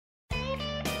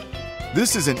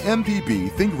This is an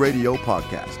MPB Think Radio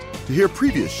podcast. To hear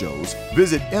previous shows,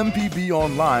 visit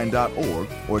mpbonline.org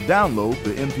or download the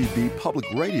MPB Public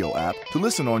Radio app to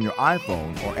listen on your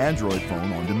iPhone or Android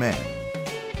phone on demand.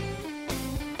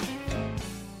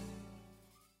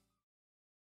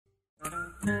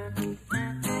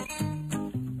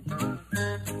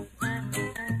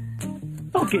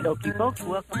 Okie dokie, folks.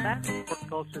 Welcome back to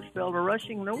Horticulture Spelled or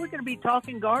Rushing. We're going to be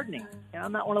talking gardening. And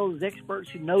I'm not one of those experts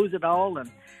who knows it all,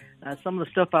 and some of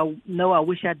the stuff I know I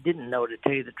wish I didn't know, to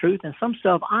tell you the truth. And some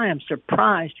stuff I am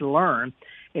surprised to learn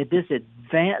at this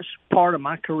advanced part of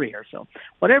my career. So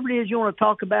whatever it is you want to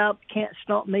talk about, can't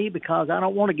stump me, because I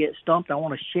don't want to get stumped. I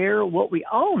want to share what we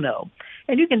all know.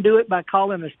 And you can do it by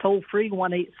calling us toll-free,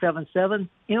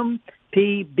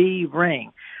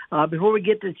 1-877-MPB-RING. Before we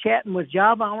get to chatting with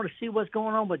Java, I want to see what's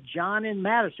going on with John in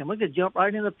Madison. We're going to jump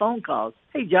right into the phone calls.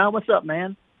 Hey, John, what's up,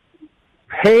 man?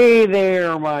 Hey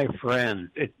there, my friend.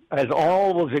 As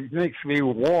always, it makes me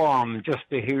warm just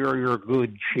to hear your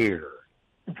good cheer.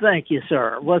 Thank you,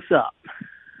 sir. What's up?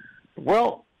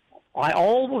 Well, I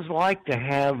always like to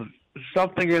have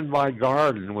something in my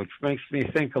garden which makes me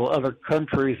think of other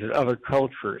countries and other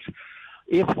cultures.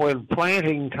 If when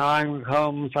planting time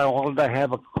comes, I wanted to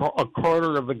have a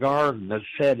corner of the garden that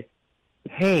said,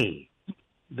 hey,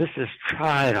 this is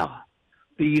China.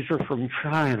 These are from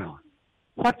China.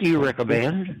 What do you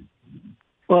recommend?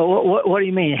 Well, what do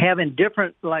you mean? Having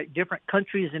different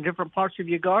countries in different parts of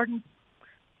your garden?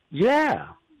 Yeah.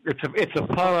 It's a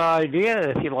fun idea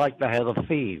if you like to have a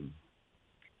theme.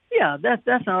 Yeah,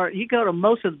 that's all right. You go to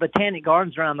most of the botanic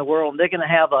gardens around the world, and they're going to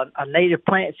have a native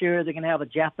plants area. They're going to have a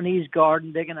Japanese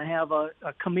garden. They're going to have a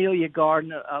camellia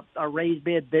garden, a raised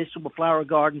bed vegetable flower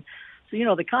garden. So,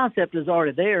 the concept is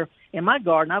already there. In my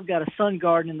garden, I've got a sun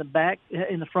garden in the back,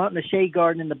 in the front, and a shade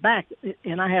garden in the back,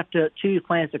 and I have to choose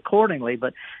plants accordingly.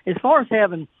 But as far as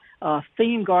having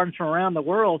theme gardens from around the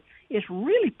world, it's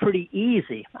really pretty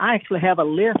easy. I actually have a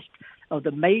list of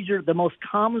the most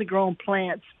commonly grown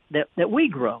plants that we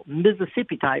grow,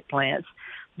 Mississippi-type plants,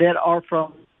 that are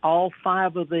from all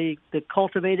 5 of the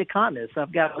cultivated continents.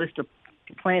 I've got a list of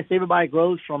plants everybody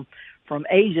grows from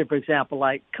Asia, for example,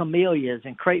 like camellias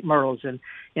and crepe myrtles and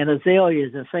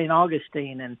azaleas and St.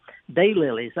 Augustine and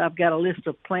daylilies. I've got a list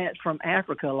of plants from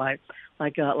Africa like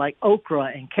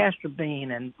okra and castor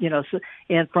bean and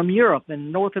from Europe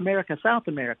and North America, South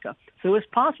America. So it's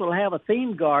possible to have a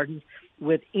theme garden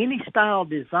with any style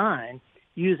design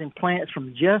using plants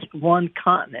from just one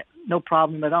continent. No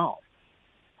problem at all.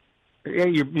 Yeah,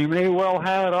 you may well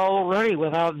have it already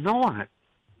without knowing it.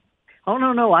 Oh,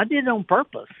 no, I did it on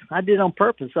purpose. I don't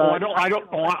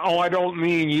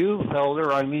mean you,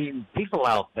 Felder. I mean people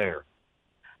out there.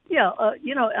 Yeah,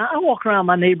 I walk around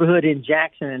my neighborhood in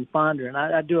Jackson and Fonder, and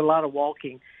I do a lot of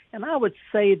walking. And I would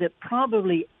say that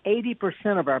probably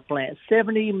 80% of our plants,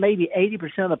 70, maybe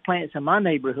 80% of the plants in my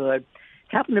neighborhood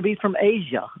happen to be from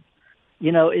Asia.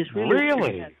 It's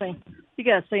really? You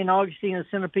got St. Augustine and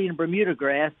centipede and Bermuda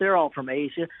grass. They're all from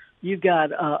Asia. You've got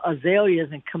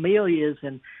azaleas and camellias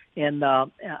and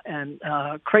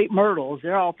crepe myrtles.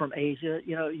 They're all from Asia.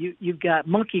 You've got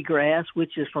monkey grass,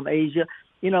 which is from Asia.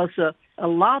 So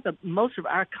most of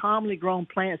our commonly grown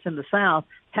plants in the South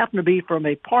happen to be from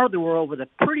a part of the world with a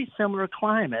pretty similar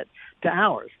climate to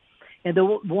ours. And the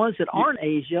ones that aren't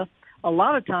Asia, a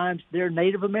lot of times they're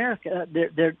Native America.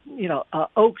 They're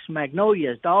oaks,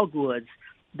 magnolias, dogwoods.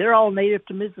 They're all native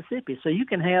to Mississippi. So you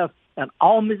can have an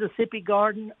all Mississippi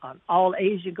garden, an all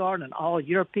Asian garden, an all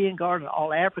European garden, an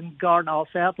all African garden, all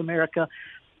South America,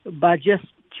 by just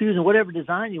choosing whatever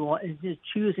design you want and just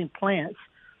choosing plants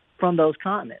from those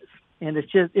continents. And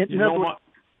it's just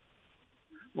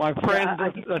my friend,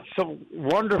 that's so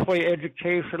wonderfully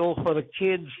educational for the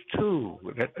kids too.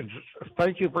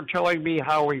 Thank you for telling me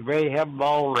how we may have them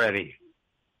already.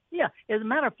 Yeah, as a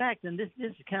matter of fact, and this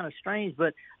is kind of strange,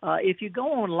 but if you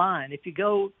go online, if you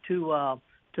go to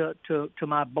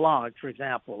my blog, for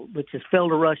example, which is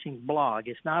Felder Rushing blog,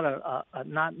 it's not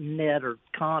not net or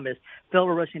com, it's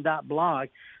felderrushing.blog.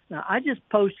 Now, I just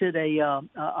posted a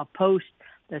post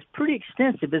that's pretty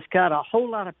extensive. It's got a whole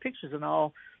lot of pictures and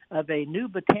all of a new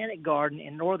botanic garden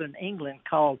in northern England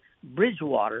called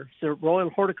Bridgewater. It's the Royal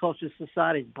Horticultural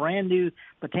Society's brand new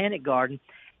botanic garden,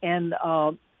 and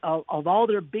of all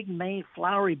their big main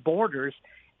flowery borders,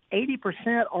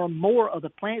 80% or more of the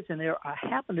plants in there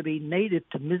happen to be native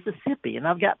to Mississippi. And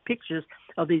I've got pictures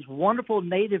of these wonderful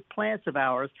native plants of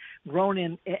ours grown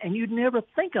in, and you'd never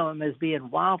think of them as being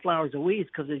wildflowers or weeds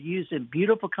because they're used in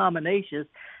beautiful combinations,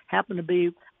 happen to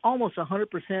be almost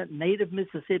 100% native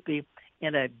Mississippi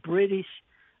in a British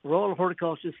Royal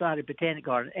Horticultural Society Botanic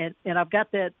Garden. And I've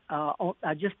got that,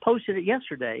 I just posted it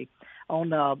yesterday on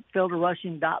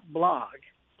felderrushing.blog.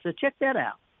 So check that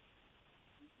out.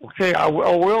 Okay, I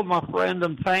will, my friend,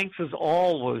 and thanks as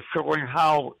always, showing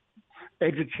how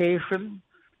education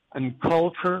and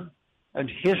culture and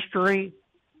history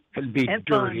can be and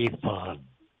dirty fun.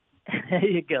 There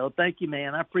you go. Thank you,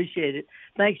 man. I appreciate it.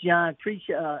 Thanks, John.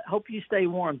 Hope you stay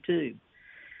warm, too.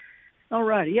 All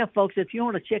righty. Yeah, folks, if you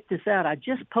want to check this out, I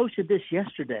just posted this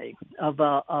yesterday of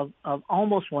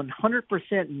almost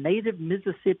 100% native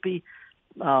Mississippi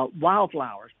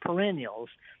wildflowers, perennials,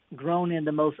 grown in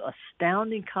the most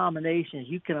astounding combinations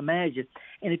you can imagine.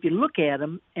 And if you look at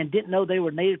them and didn't know they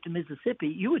were native to Mississippi,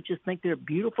 you would just think they're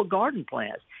beautiful garden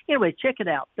plants. Anyway, check it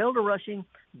out,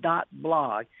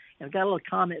 felderrushing.blog. And I've got a little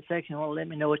comment section. Want to let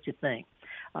me know what you think.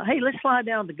 Hey, let's fly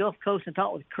down to the Gulf Coast and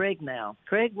talk with Craig now.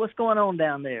 Craig, what's going on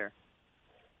down there?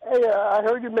 Hey, I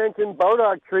heard you mention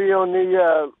Bodock tree on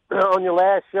the on your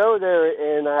last show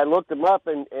there, and I looked them up,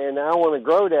 and I want to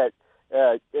grow that.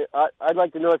 I'd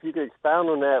like to know if you could expound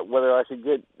on that, whether I should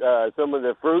get some of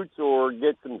the fruits or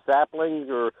get some saplings,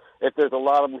 or if there's a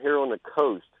lot of them here on the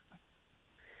coast.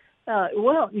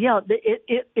 Well, yeah,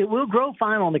 it will grow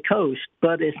fine on the coast,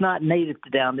 but it's not native to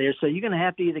down there. So you're going to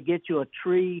have to either get you a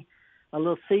tree, a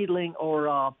little seedling,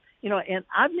 or and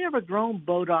I've never grown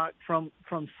Bodock from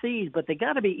seeds, but they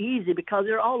got to be easy because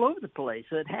they're all over the place.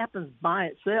 So it happens by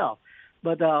itself.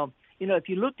 But if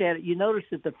you looked at it, you notice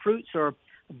that the fruits are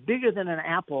bigger than an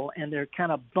apple, and they're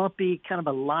kind of bumpy, kind of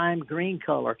a lime green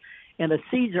color, and the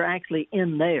seeds are actually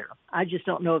in there. I just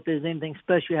don't know if there's anything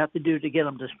special you have to do to get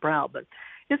them to sprout, but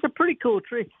it's a pretty cool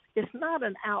tree. It's not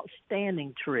an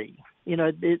outstanding tree.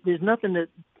 There's nothing that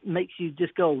makes you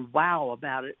just go wow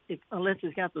about it unless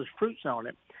it's got those fruits on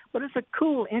it. But it's a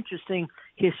cool, interesting,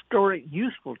 historic,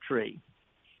 useful tree.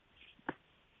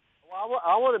 Well,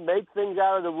 I want to make things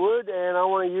out of the wood, and I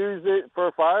want to use it for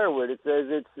firewood. It says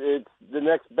it's the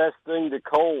next best thing to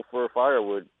coal for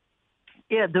firewood.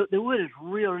 Yeah, the wood is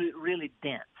really, really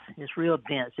dense. It's real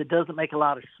dense. It doesn't make a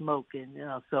lot of smoke, and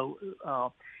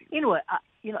anyway,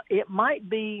 it might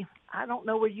be. I don't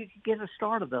know where you could get a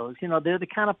start of those. They're the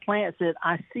kind of plants that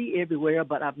I see everywhere,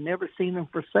 but I've never seen them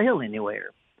for sale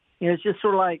anywhere. It's just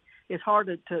sort of like it's hard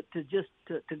to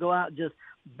go out and just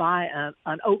buy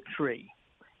an oak tree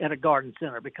at a garden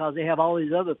center because they have all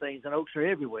these other things, and oaks are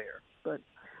everywhere. But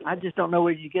I just don't know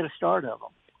where you get a start of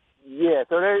them. Yeah.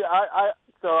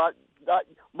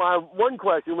 My one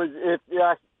question was if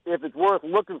it's worth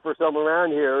looking for some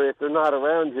around here. If they're not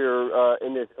around here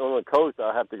on the coast,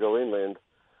 I'll have to go inland.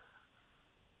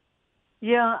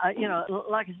 Yeah,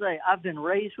 like I say, I've been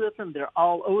raised with them. They're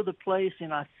all over the place,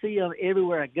 and I see them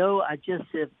everywhere I go. I just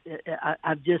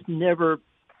never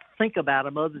think about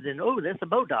them other than, that's a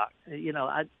Bodock.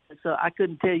 So I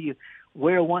couldn't tell you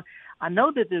where one. I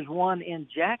know that there's one in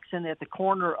Jackson at the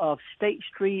corner of State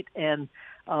Street and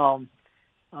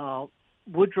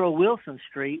Woodrow Wilson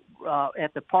Street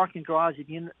at the parking garage at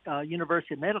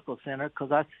University Medical Center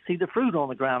because I see the fruit on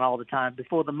the ground all the time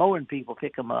before the mowing people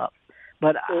pick them up.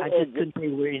 But I just couldn't tell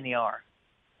you where any are.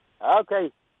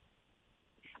 Okay.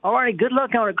 All right. Good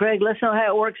luck on it, Craig. Let's know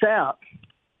how it works out.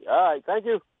 All right. Thank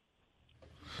you.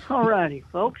 All righty,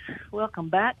 folks. Welcome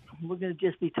back. We're going to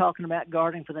just be talking about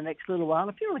gardening for the next little while.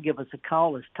 If you want to give us a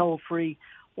call, it's toll-free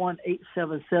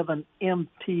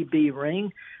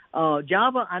 1-877-MPB-RING.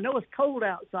 Java, I know it's cold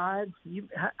outside.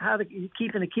 How are you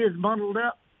keeping the kids bundled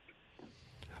up?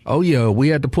 Oh, yeah, we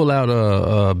had to pull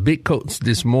out big coats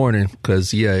this morning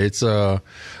because, it's,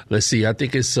 let's see, I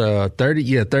think it's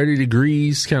 30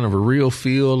 degrees, kind of a real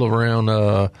feel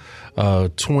around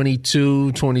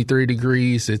 22, 23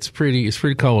 degrees. It's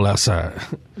pretty cold outside.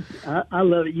 I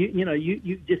love it.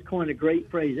 You just coined a great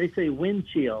phrase. They say wind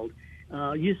chilled.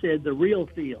 You said the real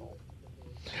feel.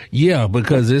 Yeah,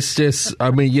 because it's just,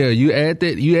 you add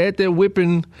that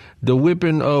whipping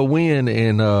wind,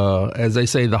 and as they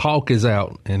say, the hawk is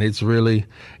out, and it's really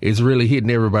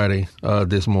hitting everybody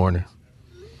this morning.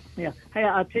 Yeah. Hey,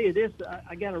 I'll tell you this.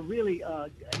 I got a really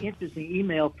interesting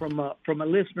email from a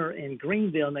listener in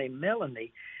Greenville named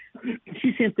Melanie.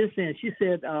 She sent this in. She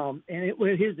said,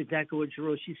 here's exactly what she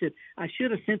wrote. She said, I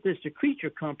should have sent this to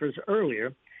Creature Comforts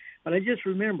earlier. But I just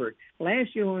remembered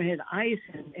last year when we had ice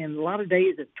and a lot of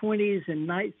days of 20s and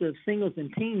nights of singles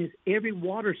and teens, every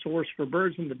water source for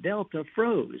birds in the Delta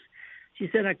froze. She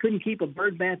said I couldn't keep a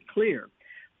bird bath clear.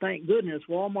 Thank goodness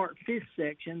Walmart fish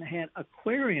section had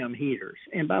aquarium heaters.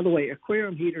 And by the way,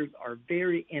 aquarium heaters are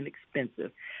very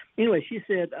inexpensive. Anyway, she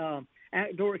said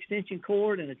outdoor extension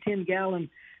cord and a 10-gallon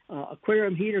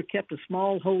aquarium heater kept a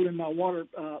small hole in my water,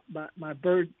 my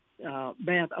bird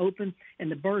bath open,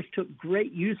 and the birds took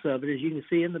great use of it, as you can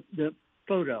see in the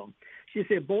photo. She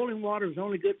said boiling water was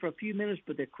only good for a few minutes,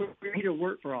 but the aquarium heater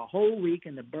worked for a whole week,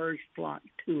 and the birds flocked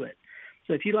to it.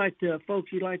 So if you like to,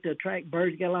 folks, you like to attract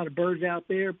birds, you got a lot of birds out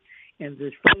there, and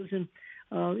there's frozen,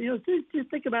 just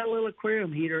think about a little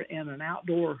aquarium heater and an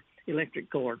outdoor electric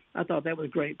cord. I thought that was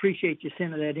great. Appreciate you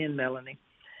sending that in, Melanie.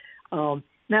 Now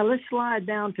let's slide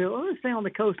down to, let's stay on the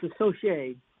coast of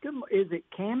Sauget. Is it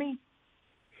Cammie?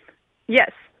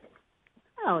 Yes.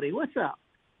 Howdy, what's up?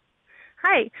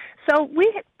 Hi. So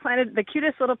we planted the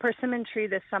cutest little persimmon tree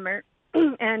this summer,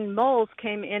 and moles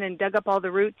came in and dug up all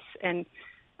the roots and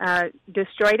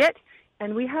destroyed it.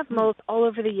 And we have moles all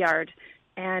over the yard.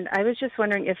 And I was just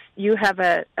wondering if you have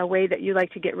a way that you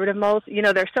like to get rid of moles. You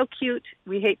know, they're so cute.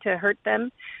 We hate to hurt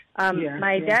them.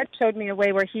 My dad showed me a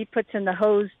way where he puts in the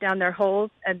hose down their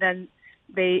holes, and then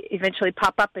they eventually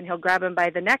pop up, and he'll grab them by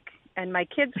the neck. And my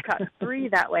kids caught 3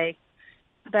 that way.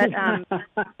 But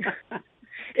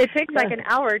it takes like an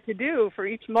hour to do for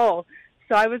each mole.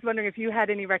 So I was wondering if you had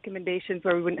any recommendations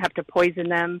where we wouldn't have to poison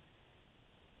them.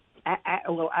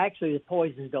 Well, actually, the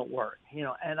poisons don't work,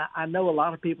 and I know a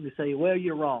lot of people who say, well,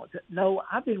 you're wrong. No,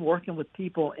 I've been working with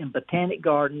people in botanic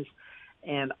gardens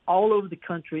and all over the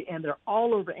country, and they're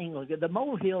all over England. The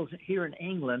molehills here in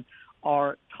England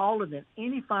are taller than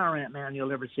any fire ant mound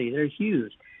you'll ever see. They're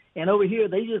huge. And over here,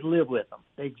 they just live with them.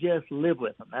 They just live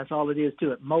with them. That's all it is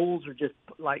to it. Moles are just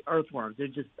like earthworms. They're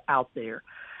just out there.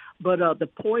 But the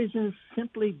poisons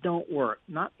simply don't work,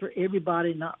 not for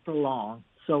everybody, not for long.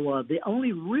 So the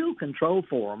only real control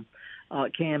for them,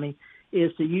 Cammie,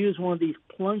 is to use one of these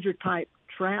plunger-type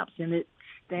traps, and it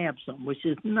stabs them, which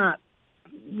is not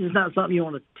something you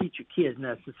want to teach your kids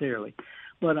necessarily.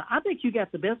 But I think you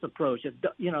got the best approach.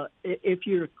 If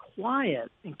you're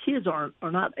quiet, and kids are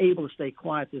not able to stay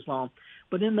quiet this long,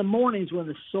 but in the mornings when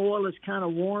the soil is kind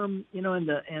of warm, in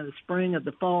the spring or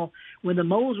the fall, when the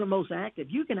moles are most active,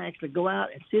 you can actually go out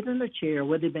and sit in the chair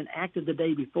where they've been active the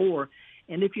day before,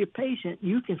 and if you're patient,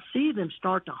 you can see them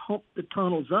start to hump the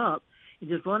tunnels up, and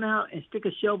just run out and stick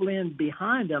a shovel in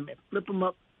behind them and flip them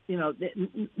up,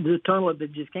 the tunnel that they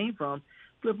just came from,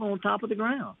 flip them on top of the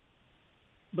ground.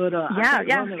 But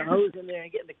running a hose in there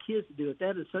and getting the kids to do it,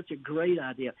 that is such a great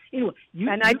idea. Anyway,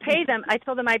 I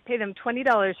told them I'd pay them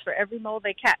 $20 for every mole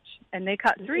they catch, and they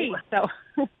caught 3. So,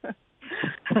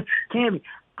 Cammie,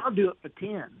 I'll do it for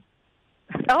 10.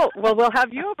 Oh, well, we'll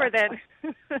have you over then.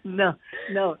 No.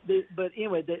 But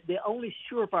anyway, the only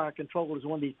surefire control is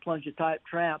one of these plunger-type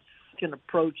traps can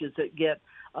approaches that get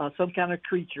some kind of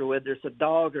creature, whether it's a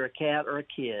dog or a cat or a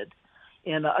kid.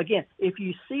 And, again, if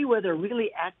you see where they're really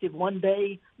active one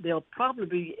day, they'll probably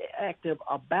be active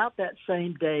about that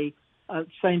same day,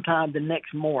 same time the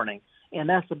next morning. And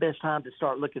that's the best time to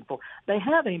start looking for. They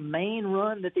have a main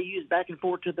run that they use back and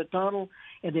forth to the tunnel,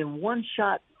 and then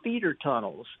one-shot feeder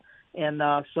tunnels. And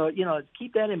so,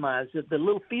 keep that in mind. That the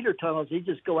little feeder tunnels, they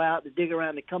just go out to dig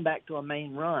around and come back to a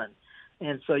main run.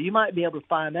 And so you might be able to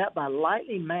find that by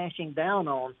lightly mashing down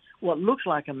on what looks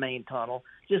like a main tunnel,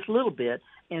 just a little bit.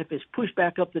 And if it's pushed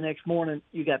back up the next morning,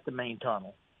 you got the main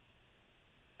tunnel.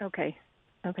 Okay.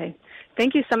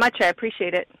 Thank you so much. I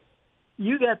appreciate it.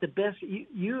 You got the best.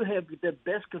 You have the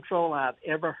best control I've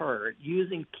ever heard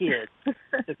using kids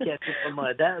to catch them for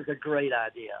mud. That is a great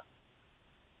idea.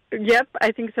 Yep,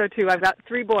 I think so too. I've got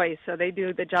 3 boys, so they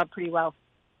do the job pretty well.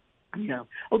 Yeah.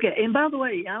 Okay. And by the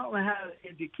way, I don't know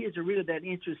if your kids are really that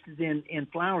interested in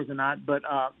flowers or not, but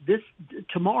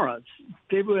tomorrow,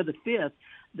 February the 5th,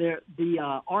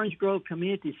 the Orange Grove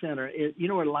Community Center, you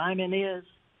know where Lyman is?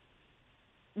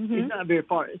 Mm-hmm. It's not very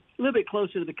far. It's a little bit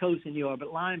closer to the coast than you are,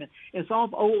 but Lyman. It's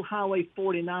off Old Highway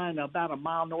 49, about a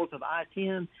mile north of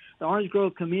I-10. The Orange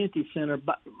Grove Community Center,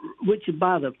 which is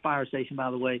by the fire station,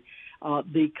 by the way,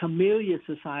 the Camellia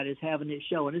Society is having its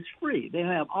show, and it's free. They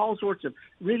have all sorts of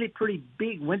really pretty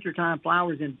big wintertime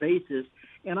flowers in vases,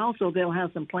 and also they'll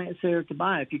have some plants there to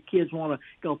buy. If your kids want to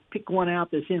go pick one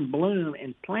out that's in bloom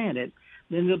and plant it,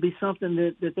 then there'll be something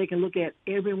that they can look at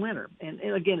every winter. And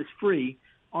again, it's free.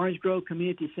 Orange Grove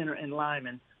Community Center in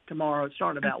Lyman tomorrow,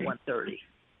 starting about 1:30.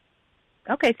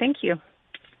 Okay, thank you.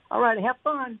 All right, have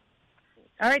fun.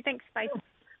 All right, thanks. Bye.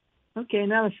 Okay,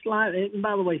 now let's slide. And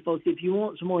by the way, folks, if you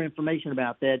want some more information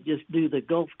about that, just do the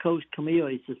Gulf Coast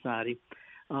Camellia Society.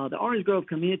 The Orange Grove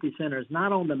Community Center is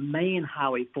not on the main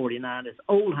Highway 49. It's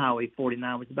Old Highway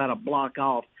 49, which is about a block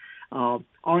off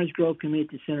Orange Grove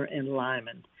Community Center in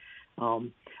Lyman.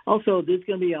 Also, there's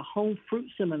going to be a home fruit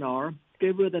seminar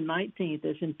February the 19th.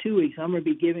 That's in 2 weeks. I'm going to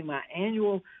be giving my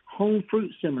annual home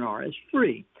fruit seminar. It's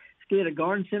free. It's at a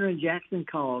garden center in Jackson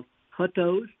called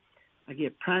Hutto's. I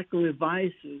get practical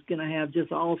advice. It's going to have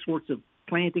just all sorts of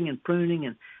planting and pruning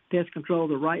and pest control,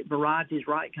 the right varieties,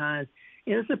 right kinds.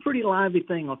 And it's a pretty lively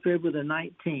thing on February the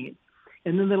 19th.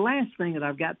 And then the last thing that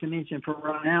I've got to mention for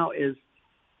right now is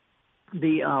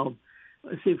the,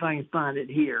 let's see if I can find it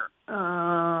here,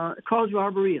 Carsville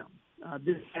Arboretum.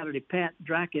 This Saturday, Pat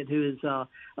Drackett, who is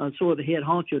sort of the head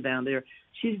honcho down there,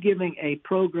 she's giving a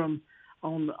program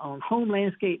on home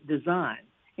landscape design.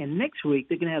 And next week,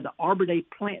 they're going to have the Arbor Day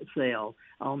plant sale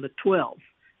on the 12th.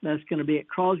 That's going to be at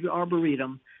Carsville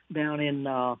Arboretum down in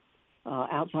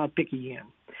outside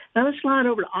Picayune. Now, let's slide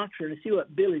over to Oxford and see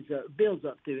what Bill's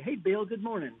up to. Hey, Bill, good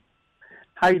morning.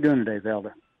 How you doing today,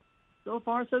 Velda? So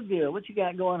far, so good. What you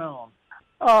got going on?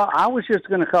 I was just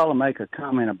going to call and make a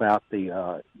comment about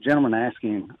the gentleman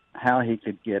asking how he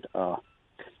could get the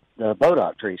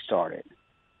bodock tree started.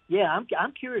 Yeah,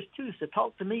 I'm curious, too, so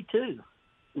talk to me, too.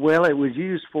 Well, it was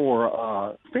used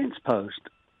for fence post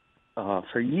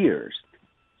for years.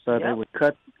 So They would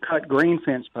cut green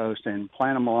fence posts and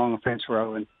plant them along a fence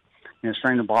row and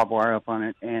string the barbed wire up on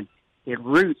it, and it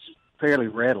roots fairly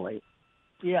readily.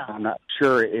 Yeah. I'm not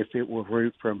sure if it will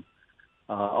root from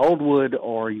old wood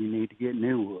or you need to get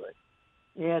new wood.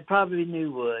 Yeah, it'd probably be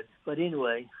new wood. But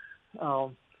anyway,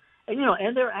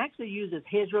 and they're actually used as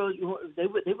hedgerows. They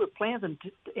would plant them,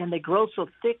 and they grow so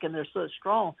thick and they're so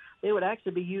strong, they would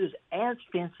actually be used as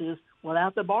fences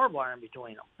without the barbed wire in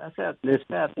between them. That's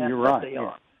you're right. They yeah.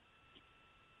 are.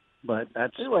 But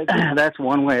that's anyway, that's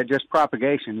one way, just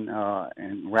propagation,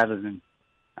 and rather than,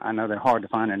 I know they're hard to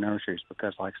find in nurseries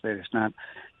because, like I said, it's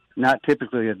not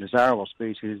typically a desirable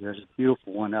species. There's a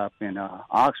beautiful one up in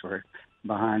Oxford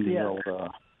behind the old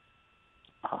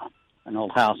an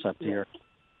old house up here.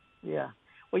 Yeah.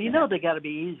 Well, they got to be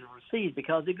easy to receive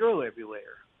because they grow everywhere.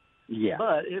 Yeah.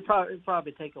 But it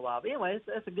probably take a while. But anyway,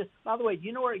 that's a good. By the way, do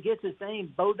you know where it gets its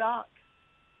name, bodock?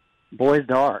 Boys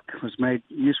Dark was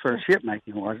used for ship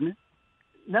making, wasn't it?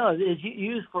 No, it's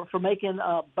used for making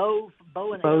bow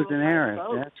and bows and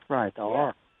arrows. That's right. The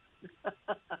arc.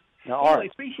 The arc. Anyway,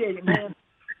 appreciate it, man.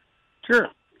 Sure.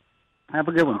 Have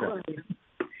a good one, Bill.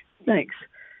 Thanks.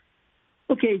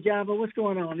 Okay, Java, what's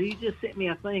going on? You just sent me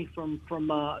a thing from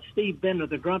Steve Bender,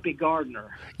 the Grumpy Gardener.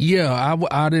 Yeah,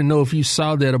 I didn't know if you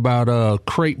saw that about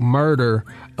Crepe Murder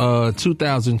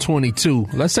 2022.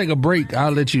 Let's take a break.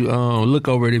 I'll let you look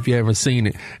over it if you haven't seen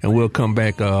it, and we'll come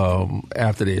back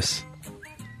after this.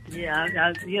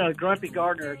 Yeah, Grumpy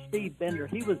Gardener, Steve Bender,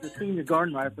 he was the senior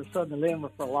garden writer for Southern Living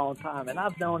for a long time, and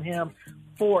I've known him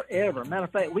forever. Matter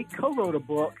of fact, we co-wrote a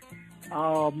book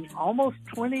almost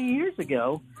 20 years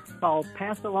ago called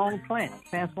Pass Along Plants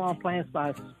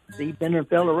by Steve Bender and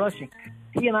Fellow Rushing.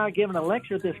 He and I are giving a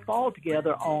lecture this fall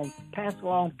together on Pass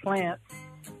Along Plants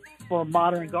for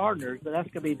modern gardeners, but that's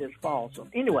going to be this fall. So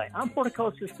anyway, I'm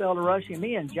horticulturist Fellow Rushing,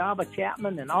 me and Java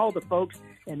Chapman and all the folks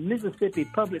in Mississippi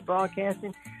Public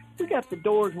Broadcasting. We got the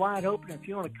doors wide open. If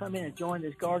you want to come in and join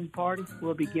this garden party,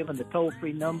 we'll be giving the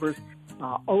toll-free numbers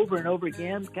over and over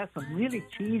again. Got some really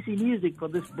cheesy music for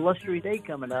this blustery day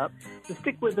coming up. So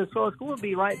stick with us, folks. We'll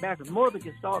be right back with more of the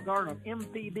Gestalt Garden on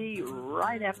MPB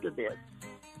right after this.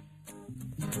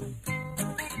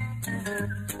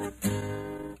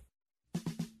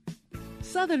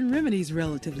 Southern Remedies,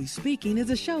 Relatively Speaking, is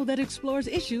a show that explores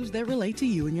issues that relate to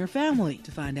you and your family.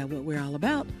 To find out what we're all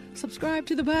about, subscribe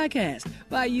to the podcast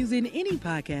by using any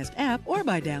podcast app or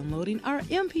by downloading our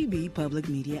MPB Public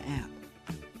Media app.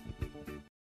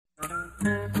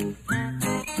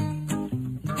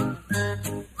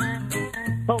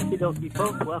 Okie dokie,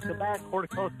 folks. Welcome back.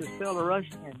 Horticulturist Fellow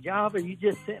Rushing and Java. You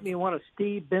just sent me one of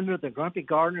Steve Bender, the Grumpy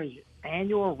Gardener's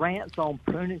annual rants on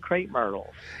pruning crepe myrtles.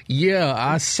 Yeah,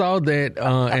 I saw that,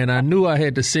 and I knew I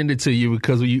had to send it to you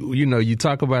because you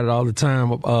talk about it all the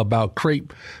time about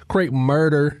crepe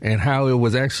murder and how it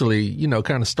was actually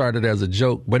kind of started as a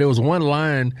joke. But there was one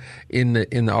line in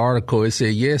the article. It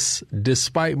said, "Yes,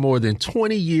 despite more than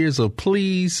 20 years of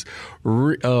pleas,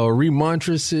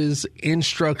 remonstrances,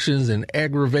 instructions, and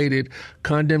aggravated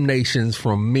condemnations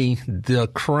from me, the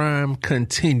crime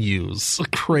continues."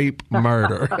 Crepe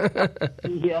murder.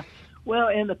 Yeah. Well,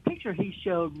 and the picture he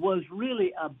showed was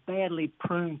really a badly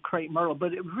pruned crepe myrtle,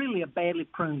 but it was really a badly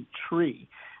pruned tree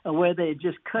where they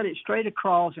just cut it straight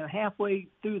across, and halfway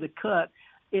through the cut,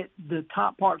 the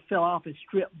top part fell off and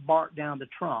stripped bark down the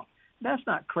trunk. That's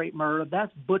not crepe myrtle.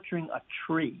 That's butchering a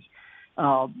tree.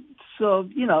 So,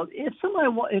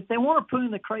 if they want to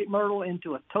prune the crepe myrtle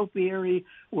into a topiary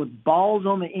with balls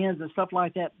on the ends and stuff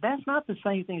like that, that's not the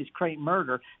same thing as crepe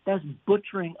murder. That's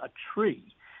butchering a tree.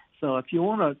 So if you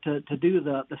want to do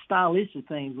the stylistic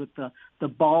things with the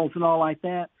balls and all like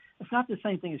that, it's not the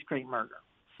same thing as crepe murder.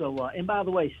 So, and by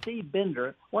the way, Steve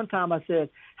Bender, one time I said,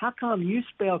 how come you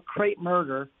spell crepe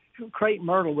murder crepe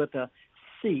myrtle with a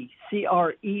C,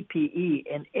 C-R-E-P-E,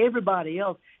 and everybody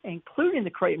else, including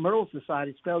the Crepe Myrtle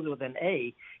Society, spells it with an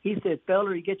A. He said,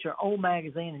 "Feller, you get your own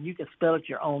magazine and you can spell it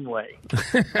your own way."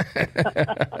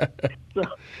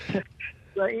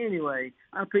 So anyway,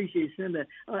 I appreciate you sending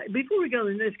that. Before we go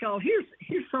to the next call, here's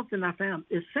something I found.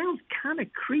 It sounds kind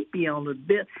of creepy on the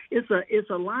bit. It's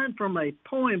a line from a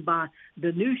poem by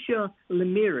Danusia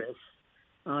Lemiris.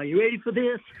 You ready for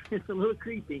this? It's a little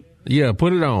creepy. Yeah,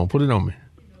 put it on. Put it on me.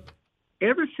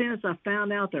 Ever since I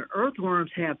found out that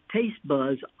earthworms have taste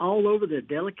buds all over the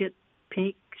delicate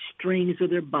pink strings of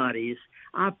their bodies,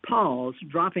 I paused,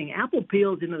 dropping apple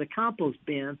peels into the compost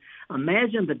bin.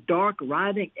 Imagine the dark,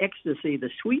 writhing ecstasy,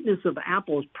 the sweetness of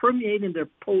apples permeating their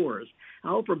pores. I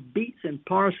offer beets and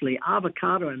parsley,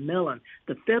 avocado and melon,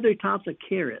 the feathery tops of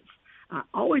carrots. I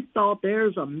always thought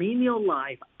there's a menial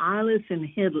life, eyeless and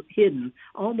hidden,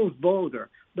 almost vulgar,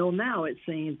 though now it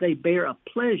seems they bear a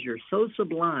pleasure so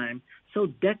sublime, so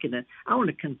decadent, I want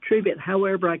to contribute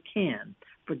however I can,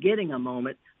 forgetting a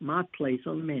moment my place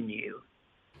on the menu.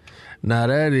 Now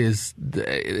it's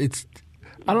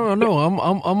I don't know.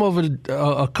 I'm of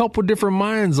a couple different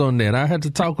minds on that. I had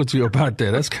to talk with you about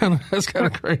that. That's kind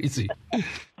of crazy.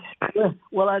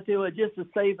 Well, I tell you, just to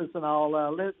save us and all,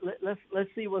 let's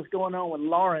see what's going on with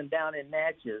Lauren down in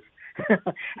Natchez.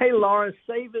 Hey, Lauren,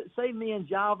 save me in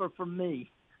Java from me.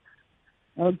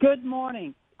 Good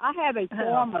morning. I have a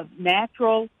form of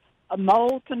natural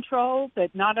mold control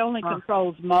that not only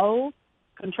controls mold,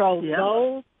 controls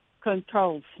mold,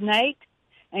 controls snakes,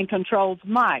 and controls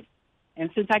mice.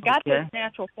 And since I got this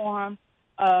natural form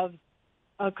of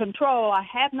control, I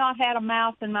have not had a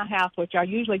mouse in my house, which I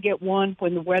usually get one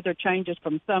when the weather changes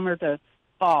from summer to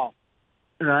fall.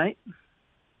 Right.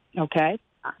 Okay.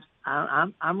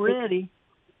 I'm ready.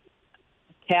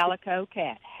 Calico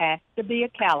cat. Has to be a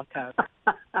calico.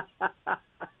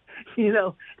 You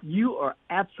know, you are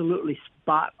absolutely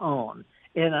spot on.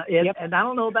 And and I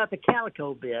don't know about the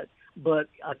calico bit, but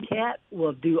a cat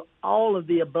will do all of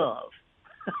the above.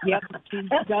 Yep, she's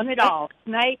done it all.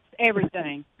 Snakes,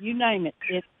 everything. You name it.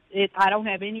 I don't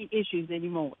have any issues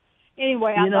anymore.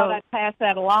 Anyway, I thought I'd pass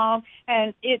that along.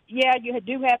 And you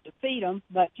do have to feed them,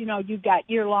 but, you've got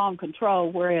year-long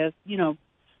control, whereas,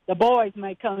 the boys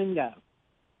may come and go.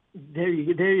 There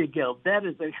you go. That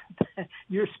is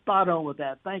you're spot on with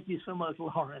that. Thank you so much,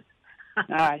 Lauren. All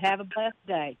right. Have a blessed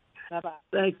day. Bye-bye.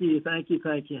 Thank you.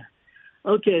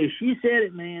 Okay, she said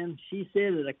it, man. She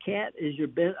said that a cat is your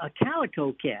best. A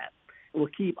calico cat will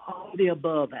keep all the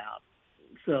above out.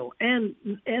 So, and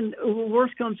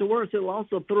worst comes to worst, it will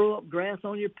also throw up grass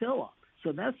on your pillow.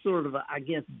 So that's sort of I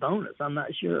guess, bonus. I'm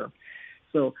not sure.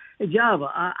 So,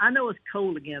 Java, I know it's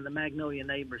cold again in the Magnolia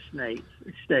Neighbor states.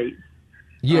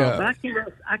 Yeah, but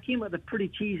I came up with a pretty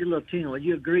cheesy little tune. Would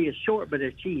you agree? It's short, but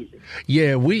it's cheesy.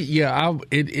 Yeah,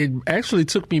 it actually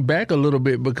took me back a little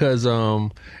bit because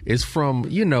it's from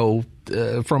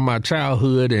from my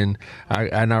childhood, and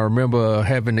I remember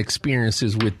having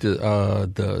experiences with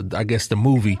the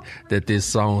movie that this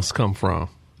song's come from.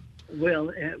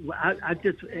 Well, I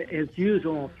just, as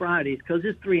usual on Fridays, because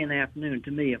it's 3 in the afternoon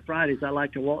to me. On Fridays, I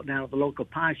like to walk down to the local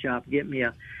pie shop and get me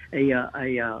a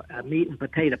meat and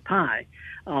potato pie.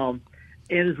 And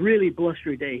it's really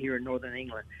blustery day here in northern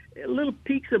England. Little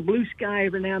peaks of blue sky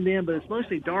every now and then, but it's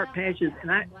mostly dark patches.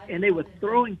 And they were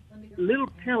throwing little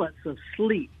pellets of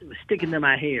sleet sticking to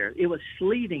my hair. It was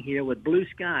sleeting here with blue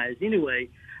skies. Anyway.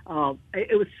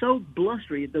 It was so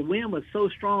blustery. The wind was so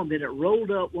strong that it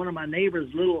rolled up one of my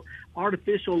neighbor's little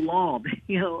artificial lawn.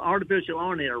 Artificial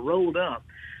lawn, and it rolled up.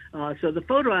 So the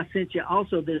photo I sent you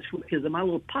also this week is of my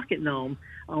little pocket gnome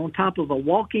on top of a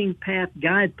walking path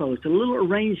guidepost, a little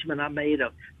arrangement I made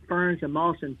of ferns and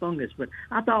moss and fungus. But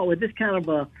I thought with this kind of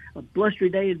a blustery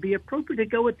day, it'd be appropriate to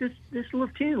go with this little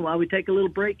tune while we take a little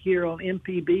break here on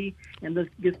MPB and the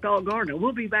Gestalt Garden.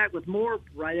 We'll be back with more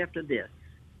right after this.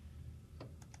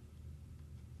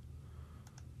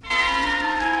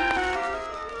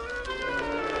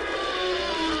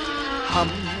 Hum,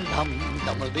 dum,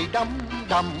 dum-a-dee-dum,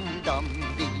 dum, dum,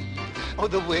 dee. Oh,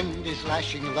 the wind is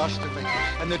lashing lustily,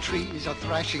 and the trees are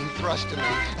thrashing thrustily,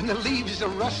 and the leaves are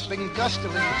rustling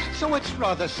gustily. So it's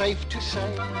rather safe to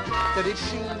say that it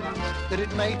seems that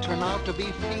it may turn out to be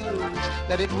fields,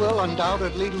 that it will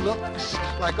undoubtedly looks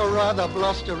like a rather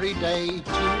blustery day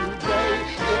today.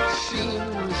 It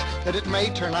seems that it may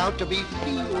turn out to be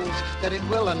fields, that it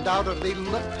will undoubtedly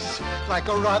looks like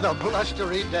a rather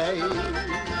blustery day.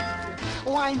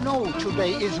 Oh, I know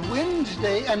today is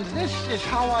Wednesday, and this is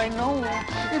how I know.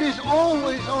 It is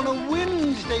always on a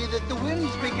Wednesday that the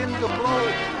winds begin to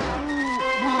blow.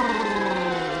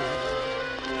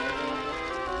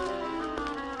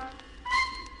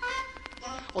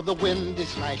 Oh, the wind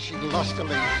is lashing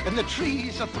lustily, and the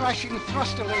trees are thrashing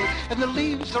thrustily, and the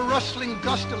leaves are rustling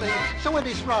gustily. So it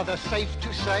is rather safe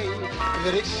to say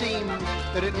that it seems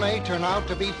that it may turn out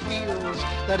to be feels,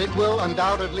 that it will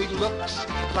undoubtedly looks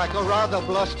like a rather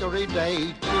blustery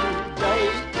day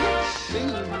today. It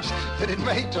seems that it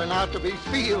may turn out to be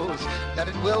feels, that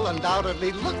it will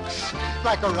undoubtedly looks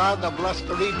like a rather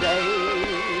blustery day.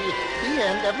 The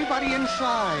end. Everybody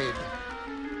inside.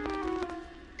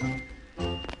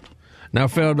 Now,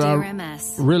 Felder,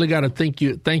 I really got to thank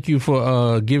you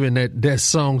for giving that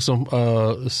song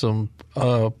some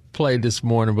play this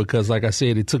morning, because, like I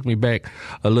said, it took me back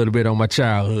a little bit on my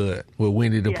childhood with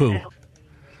Winnie the Pooh.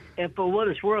 And for what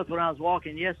it's worth, when I was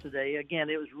walking yesterday, again,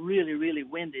 it was really, really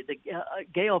windy. The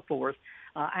gale force,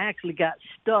 I actually got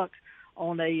stuck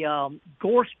on a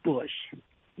gorse bush.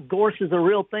 Gorse is a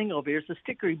real thing over here. It's a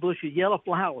stickery bush with yellow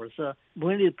flowers.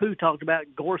 Winnie the Pooh talked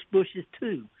about gorse bushes,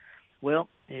 too. Well,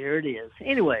 here it is.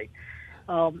 Anyway,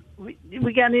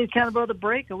 we got any kind of other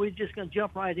break, or we just going to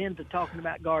jump right into talking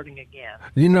about gardening again?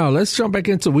 Let's jump back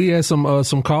into. We had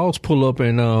some calls pull up,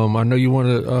 and I know you want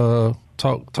to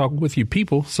talk with your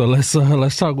people. So let's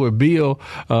talk with Bill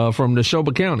from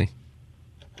Neshoba County.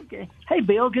 Okay. Hey,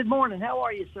 Bill. Good morning. How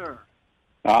are you, sir?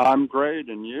 I'm great,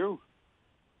 and you?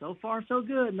 So far, so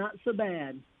good. Not so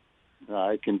bad.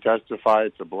 I can testify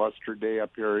it's a blustery day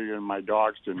up here, and my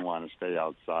dogs didn't want to stay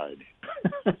outside.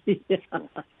 Yeah.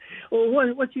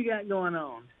 Well, what you got going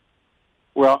on?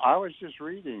 Well, I was just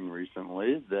reading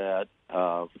recently that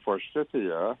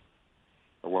forsythia,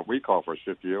 or what we call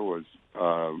forsythia, was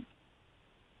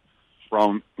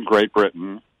from Great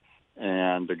Britain,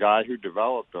 and the guy who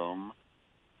developed them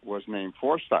was named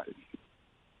Forsyth.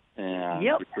 And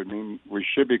we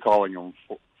should be calling them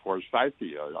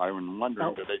Forsythia. I'm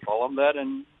wondering, do they call them that?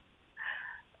 And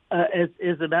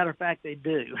as a matter of fact, they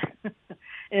do.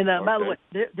 And by the way,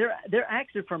 they're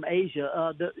actually from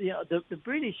Asia. The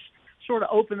British sort of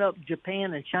opened up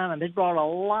Japan and China. They brought a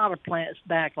lot of plants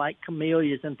back, like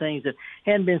camellias and things that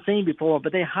hadn't been seen before.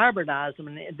 But they hybridized them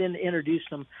and then introduced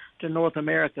them to North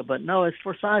America. But no, it's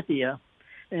Forsythia,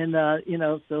 and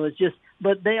so it's just.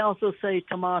 But they also say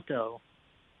tomato.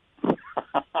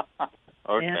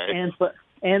 Okay.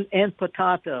 And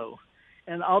potato.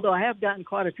 And although I have gotten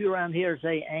quite a few around here,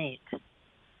 they ain't.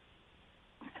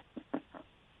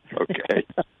 Okay.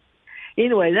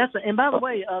 Anyway, and by the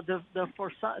way, the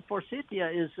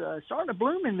forsythia is starting to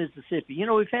bloom in Mississippi.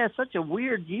 We've had such a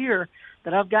weird year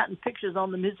that I've gotten pictures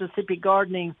on the Mississippi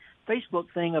Gardening Facebook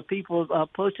thing of people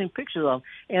posting pictures of them.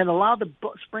 And a lot of the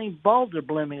spring bulbs are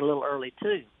blooming a little early,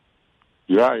 too.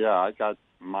 Yeah, I got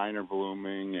mine are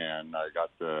blooming, and I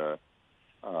got the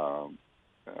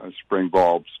spring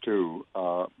bulbs too.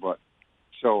 But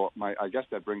so I guess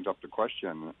that brings up the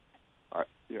question: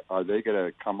 are they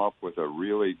going to come up with a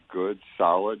really good,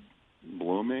 solid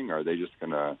blooming? Or are they just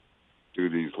going to do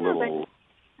these little?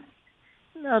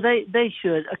 No, they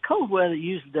should. A cold weather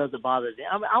usually doesn't bother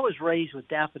them. I was raised with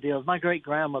daffodils. My great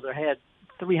grandmother had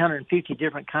 350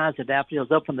 different kinds of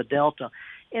daffodils up in the Delta.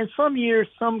 And some years,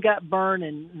 some got burned,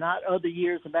 and not other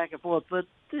years, and back and forth. But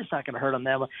it's not going to hurt them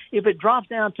that much. If it drops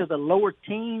down to the lower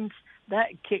teens,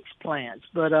 that kicks plants.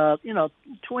 But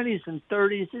 20s and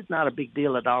 30s, it's not a big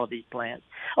deal at all, these plants.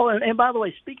 Oh, and by the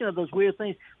way, speaking of those weird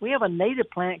things, we have a native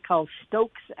plant called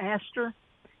Stokes aster.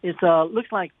 It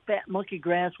looks like fat monkey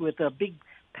grass with big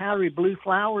powdery blue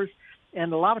flowers,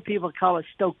 and a lot of people call it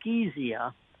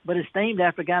Stokesia. But it's named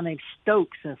after a guy named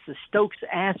Stokes, and the Stokes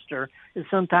aster is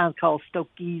sometimes called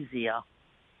Stokesia.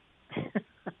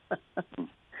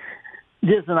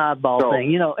 Just an oddball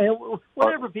thing, And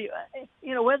whatever people,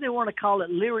 whether they want to call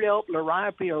it Liriope,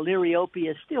 Liriope, or Liriope,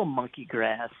 it's still monkey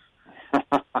grass.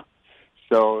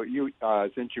 So you,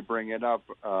 since you bring it up,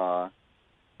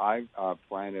 I've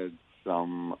planted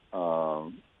some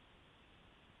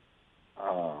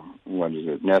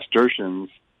nasturtiums.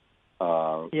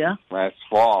 Last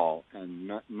fall,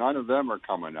 and none of them are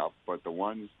coming up, but the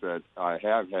ones that I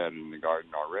have had in the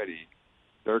garden already,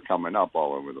 they're coming up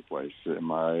all over the place. Should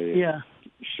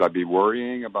I be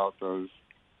worrying about those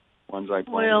ones I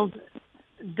planted? Well,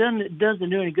 it doesn't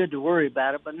do any good to worry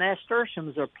about it, but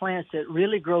nasturtiums are plants that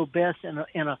really grow best in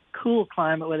a cool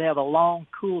climate where they have a long,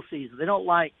 cool season. They don't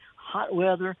like hot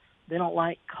weather. They don't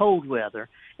like cold weather.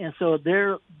 And so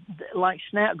they're like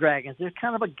snapdragons. They're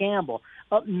kind of a gamble.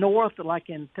 Up north, like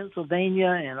in Pennsylvania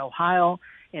and Ohio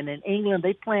and in England,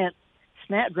 they plant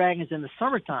snapdragons in the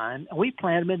summertime, and we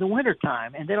plant them in the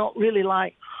wintertime. And they don't really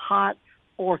like hot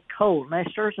or cold.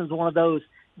 Nasturtium is one of those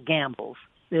gambles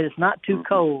that it's not too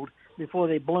cold before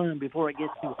they bloom, before it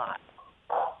gets too hot.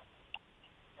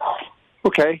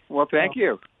 Okay. Well, thank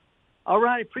you. All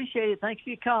right, appreciate it. Thanks for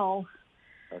your call.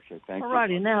 Okay, thank you. All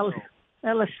righty, now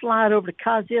let's slide over to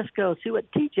Kosciuszko, see what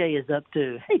TJ is up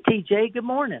to. Hey, TJ, good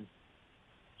morning.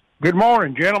 Good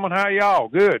morning, gentlemen. How y'all?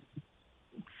 Good.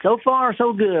 So far,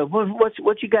 so good.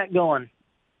 What you got going?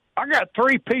 I got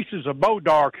 3 pieces of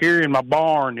Bodark here in my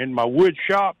barn, in my wood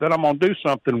shop that I'm going to do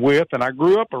something with, and I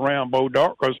grew up around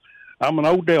Bodark because I'm an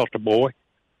old Delta boy.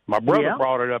 My brother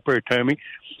brought it up here to me,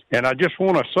 and I just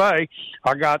want to say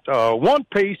I got one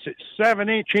piece that's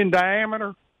 7-inch in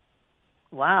diameter.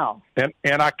 Wow.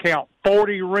 And I count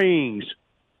 40 rings.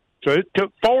 So it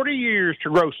took 40 years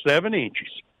to grow 7 inches.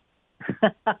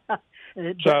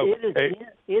 It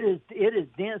is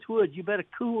dense wood. You better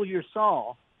cool your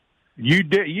saw.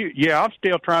 Yeah, I'm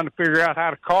still trying to figure out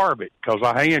how to carve it because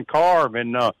I hand carve,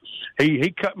 and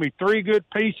he cut me 3 good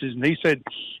pieces, and he said,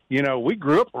 you know, we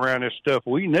grew up around this stuff.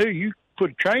 We knew you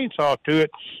put a chainsaw to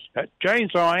it. That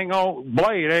chainsaw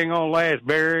blade ain't gonna last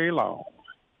very long.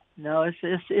 No,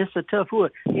 it's a tough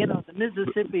wood. You know, the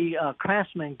Mississippi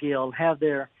Craftsman Guild have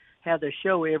their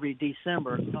show every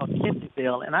December called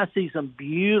Kitchenville, and I see some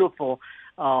beautiful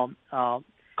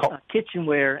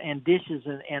kitchenware and dishes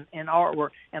and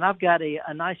artwork. And I've got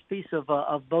a nice piece of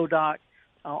Bodark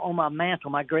on my mantle,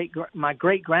 my great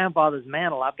grandfather's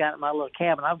mantle. I've got it in my little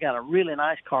cabin. I've got a really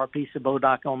nice carved piece of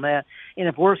Bodark on that. And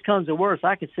if worse comes to worse,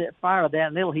 I could set fire to that,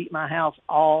 and it'll heat my house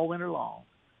all winter long.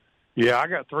 Yeah, I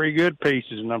got 3 good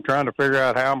pieces, and I'm trying to figure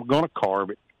out how I'm going to carve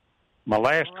it. My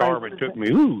last carving took me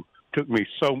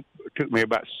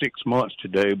about 6 months to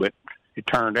do, but it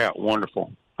turned out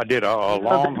wonderful. I did a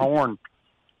longhorn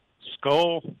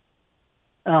skull.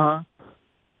 Yeah.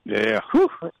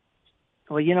 Whew.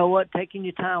 Well, you know what? Taking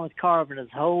your time with carving is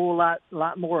a whole lot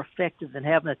more effective than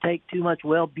having to take too much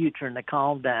Wellbutrin to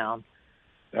calm down.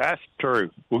 That's true.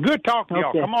 Well, good talking to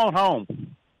y'all. Come on home.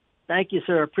 Thank you,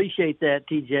 sir. Appreciate that,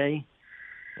 TJ.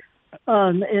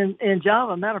 In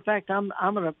Java, matter of fact, I'm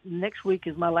gonna, next week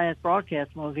is my last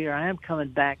broadcast over here. I am coming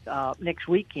back next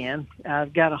weekend.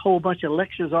 I've got a whole bunch of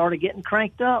lectures already getting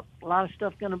cranked up. A lot of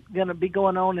stuff gonna be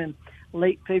going on in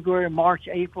late February, March,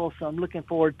 April. So I'm looking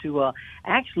forward to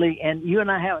actually. And you and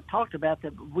I haven't talked about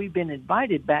that. But we've been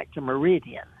invited back to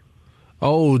Meridian.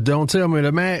 Oh, don't tell me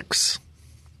the Max.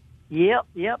 Yep.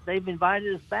 They've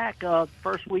invited us back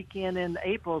first weekend in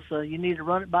April. So you need to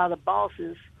run it by the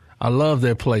bosses. I love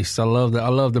that place. I love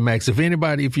the Max. If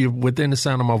you're within the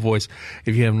sound of my voice,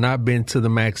 if you have not been to the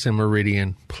Max in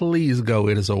Meridian, please go.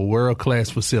 It is a world-class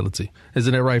facility.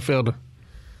 Isn't that right, Felder?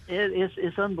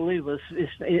 It's unbelievable.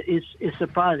 It's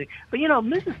surprising. But, you know,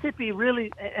 Mississippi really,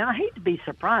 and I hate to be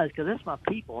surprised because that's my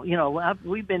people. You know,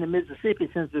 we've been in Mississippi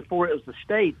since before it was the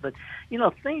state. But, you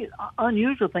know,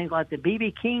 unusual things like the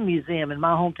B.B. King Museum in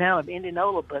my hometown of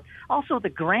Indianola, but also the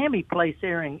Grammy place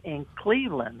there in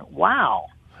Cleveland. Wow.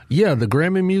 Yeah, the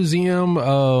Grammy Museum.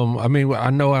 I mean, I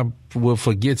know I will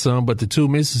forget some, but the 2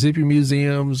 Mississippi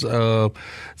museums,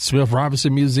 Smith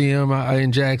Robinson Museum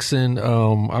in Jackson.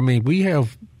 I mean, we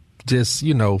have just,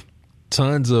 you know,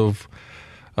 tons of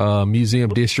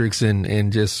museum districts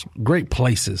and just great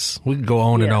places. We could go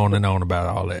on and on and on about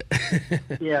all that.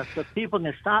 Yeah, so people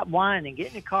can stop whining, get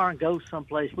in the car, and go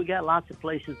someplace. We got lots of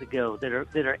places to go that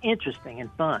are interesting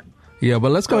and fun. Yeah,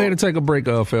 but let's go ahead and take a break,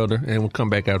 Felder, and we'll come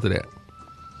back after that.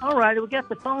 All right, we got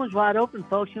the phones wide open,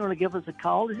 folks. You want to give us a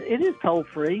call? It is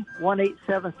toll-free,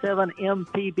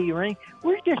 1-877-MPB-RING.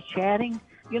 We're just chatting.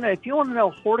 You know, if you want to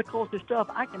know horticulture stuff,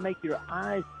 I can make your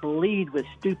eyes bleed with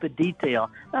stupid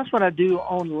detail. That's what I do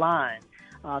online.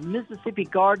 Mississippi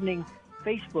Gardening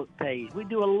Facebook page. We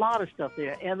do a lot of stuff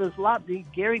there, and there's a lot.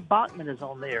 Gary Bachman is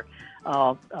on there.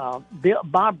 Bob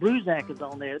Bruzak is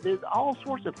on there. There's all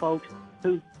sorts of folks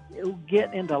who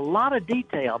get into a lot of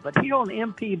detail. But here on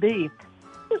MPB,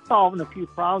 we're solving a few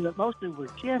problems that mostly we're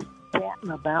just chatting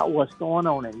about what's going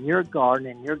on in your garden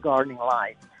and your gardening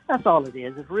life. That's all it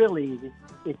is. It's really easy.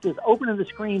 It's just opening the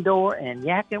screen door and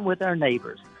yakking with our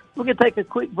neighbors. We're going to take a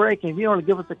quick break, and if you want to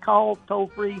give us a call,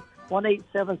 toll-free,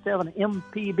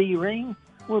 1-877-MPB-RING.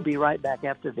 We'll be right back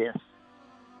after this.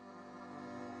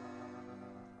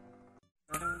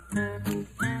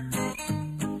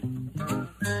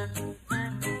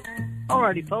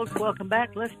 Alrighty, folks, welcome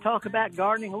back. Let's talk about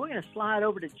gardening. We're going to slide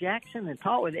over to Jackson and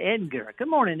talk with Edgar. Good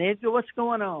morning, Edgar. What's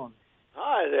going on?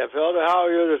 Hi there, Felder. How are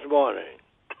you this morning?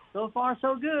 So far,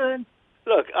 so good.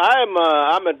 Look, I'm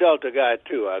a Delta guy,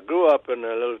 too. I grew up in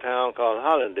a little town called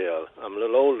Hollandale. I'm a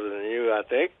little older than you, I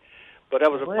think. But that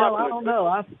was a popular... Well, I don't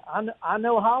know. I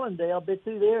know Hollandale. Been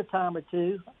through there a time or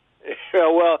two.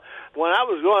 Yeah, well, when I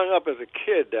was growing up as a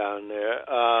kid down there,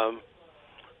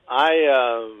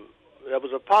 there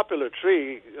was a popular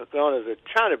tree known as a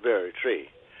Chinaberry tree.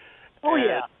 Oh, and,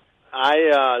 yeah.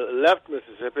 I left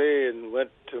Mississippi and went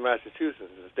to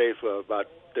Massachusetts and stayed for about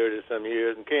 30-some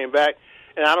years and came back,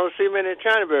 and I don't see many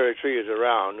Chinaberry trees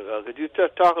around. Could you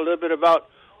just talk a little bit about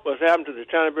what's happened to the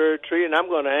Chinaberry tree? And I'm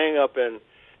going to hang up and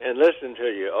listen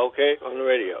to you, okay, on the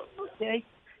radio. Okay.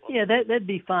 Yeah, that'd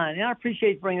be fine. And I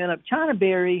appreciate you bringing that up.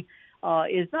 Chinaberry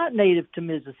is not native to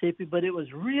Mississippi, but it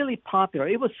was really popular.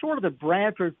 It was sort of the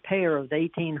Bradford pear of the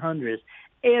 1800s.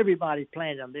 Everybody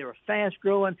planted them. They were fast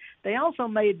growing. They also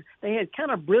they had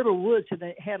kind of brittle wood, so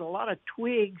they had a lot of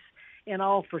twigs and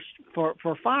all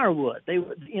for firewood. They,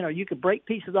 you could break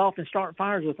pieces off and start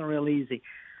fires with them real easy.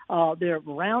 They're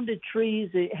rounded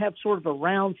trees. They have sort of a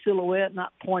round silhouette,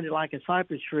 not pointed like a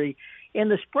cypress tree. In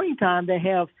the springtime, they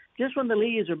have, just when the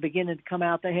leaves are beginning to come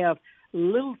out, they have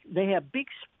big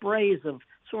sprays of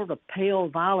sort of a pale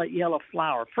violet yellow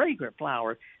flower, fragrant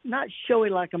flower, not showy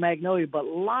like a magnolia, but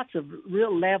lots of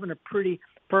real lavender, pretty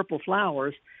purple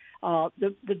flowers. And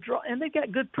they've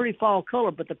got good, pretty fall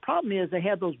color. But the problem is they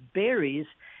have those berries,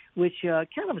 which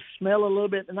kind of smell a little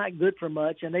bit. They're not good for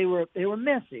much, and they were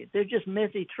messy. They're just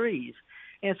messy trees,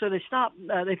 and so they stopped.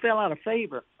 They fell out of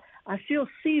favor. I still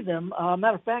see them.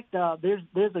 Matter of fact,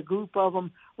 there's a group of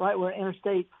them right where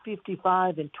Interstate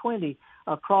 55 and 20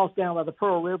 cross down by the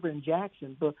Pearl River in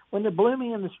Jackson. But when they're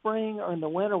blooming in the spring or in the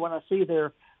winter, when I see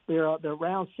their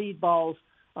round seed balls,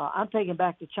 I'm taking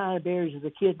back to China berries as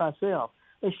a kid myself.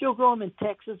 They still grow them in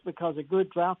Texas because they're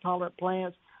good drought-tolerant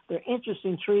plants. They're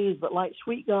interesting trees, but like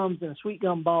sweet gums and sweet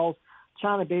gum balls,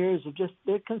 China berries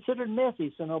they're considered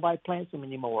messy, so nobody plants them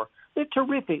anymore. They're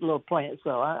terrific little plants,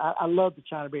 though. I love the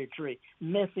China berry tree,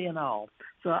 messy and all.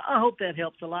 So I hope that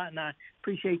helps a lot, and I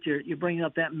appreciate you bringing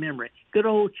up that memory. Good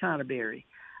old China berry.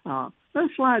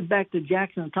 Let's slide back to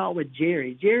Jackson and talk with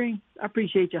Jerry. Jerry, I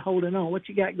appreciate you holding on. What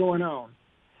you got going on?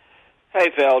 Hey,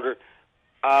 Felder.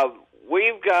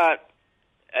 We've got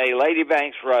a Lady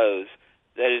Banks rose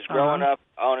that is growing up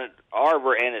on an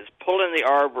arbor, and it's pulling the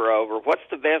arbor over. What's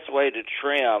the best way to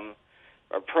trim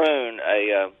or prune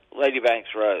a Lady Banks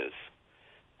rose?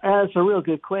 That's a real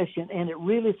good question, and it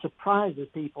really surprises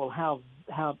people how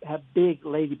big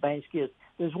Lady Banks gets.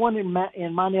 There's one in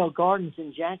Minell Gardens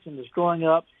in Jackson that's growing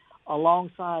up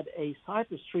alongside a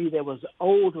cypress tree that was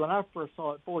old when I first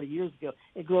saw it 40 years ago.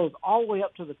 It grows all the way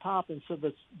up to the top, and so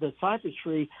the cypress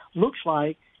tree looks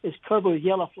like it's covered with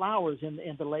yellow flowers in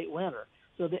the late winter.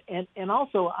 So and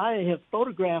also I have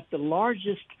photographed the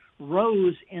largest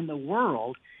rose in the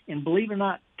world, and believe it or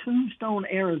not, Tombstone,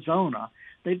 Arizona.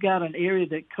 They've got an area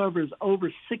that covers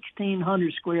over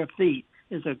 1,600 square feet.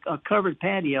 It's a covered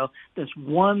patio that's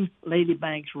one Lady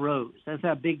Banks rose. That's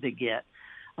how big they get.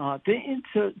 To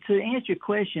answer your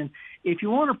question, if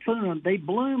you want to prune them, they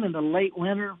bloom in the late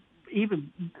winter, even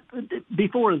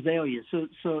before azaleas.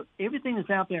 So everything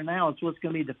that's out there now is what's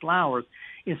going to be the flowers.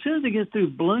 As soon as it gets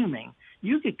through blooming,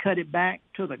 you could cut it back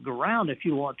to the ground if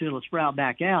you want to. It'll sprout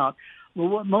back out. Well,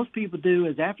 what most people do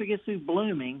is after it gets through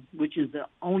blooming, which is the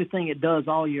only thing it does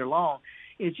all year long,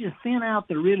 is just thin out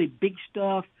the really big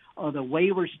stuff or the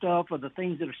wayward stuff or the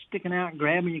things that are sticking out and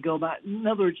grabbing you go by. In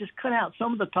other words, just cut out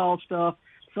some of the tall stuff,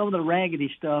 some of the raggedy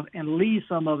stuff, and leave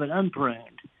some of it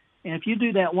unpruned. And if you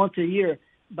do that once a year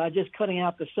by just cutting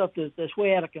out the stuff that's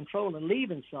way out of control and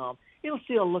leaving some, it'll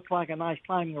still look like a nice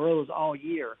climbing rose all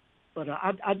year. But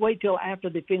I'd wait till after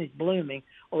they finish blooming,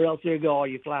 or else there go all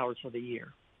your flowers for the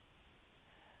year.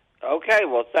 Okay,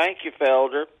 well, thank you,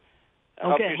 Felder. I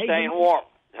hope you're staying warm.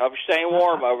 Hope you're staying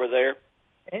warm over there.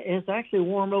 It's actually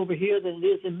warm over here than it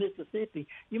is in Mississippi.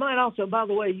 You might also, by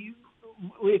the way,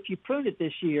 if you prune it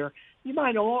this year, you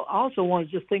might also want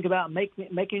to just think about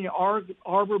making your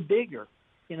arbor bigger.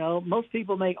 You know, most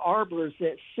people make arbors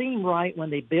that seem right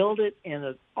when they build it, and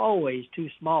it's always too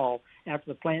small after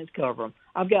the plants cover them.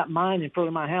 I've got mine in front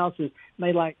of my house is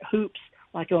made like hoops,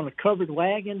 like on a covered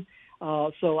wagon.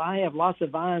 So I have lots of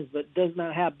vines, but it doesn't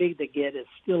matter how big they get, it's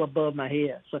still above my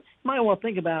head. So you might want to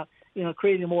think about,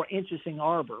 creating a more interesting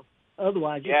arbor.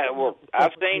 Otherwise,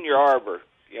 I've seen your arbor.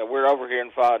 Yeah, we're over here in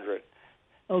Fodrick.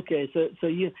 Okay, so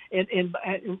you and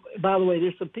by the way,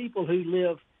 there's some people who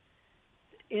live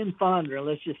in Fondren,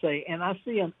 let's just say, and I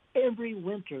see them every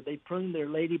winter. They prune their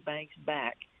Lady Banks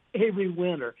back every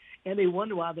winter, and they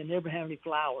wonder why they never have any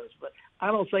flowers. But I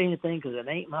don't say anything because it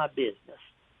ain't my business.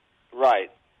 Right.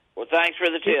 Well, thanks for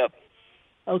the tip.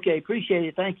 Okay, appreciate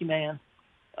it. Thank you, man.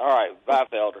 All right. Bye,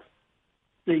 Felder.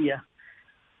 See ya.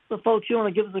 So, folks, you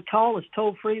want to give us a call? It's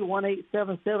toll-free,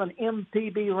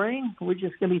 1-877-MPB-RING. We're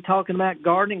just going to be talking about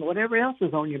gardening, whatever else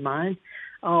is on your mind.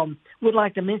 Would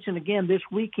like to mention again this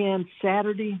weekend,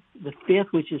 Saturday the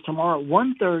 5th, which is tomorrow at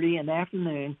 1:30 in the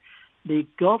afternoon, the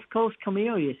Gulf Coast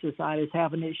Camellia Society is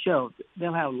having its show.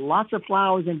 They'll have lots of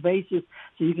flowers in vases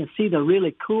so you can see the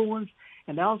really cool ones.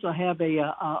 And they also have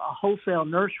a wholesale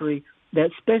nursery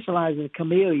that specializes in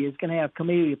camellia. It's going to have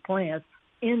camellia plants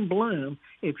in bloom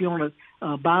if you want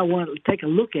to buy one, take a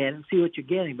look at it and see what you're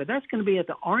getting. But that's going to be at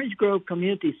the Orange Grove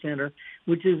Community Center,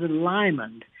 which is in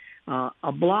Lyman,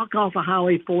 a block off of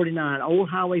Highway 49, old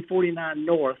Highway 49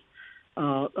 north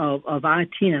of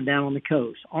I-10 down on the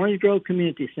coast. Orange Grove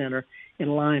Community Center in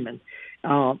Lyman.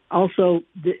 Also,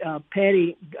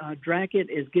 Patty Drackett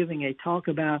is giving a talk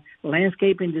about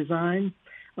landscaping design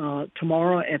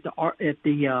tomorrow at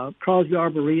the Crosby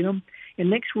Arboretum. And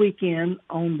next weekend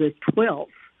on the 12th,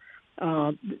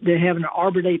 they're having an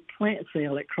Arbor Day plant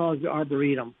sale at Crosby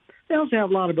Arboretum. They also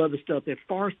have a lot of other stuff. They have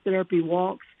forest therapy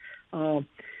walks.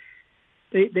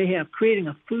 They have creating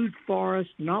a food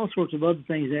forest and all sorts of other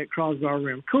things at Crosby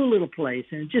Arboretum. Cool little place.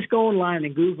 And just go online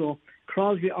and Google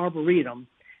Crosby Arboretum,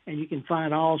 and you can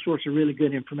find all sorts of really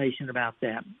good information about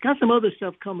that. Got some other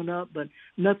stuff coming up, but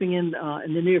nothing in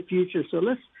the near future. So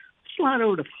let's slide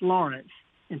over to Florence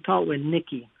and talk with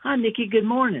Nikki. Hi, Nikki. Good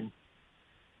morning.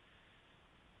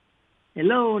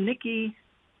 Hello, Nikki.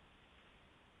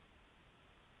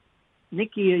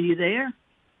 Nikki, are you there?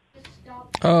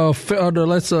 Felder,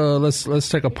 let's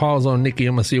take a pause on Nikki.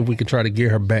 I'm gonna see if we can try to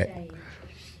get her back.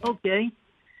 Okay.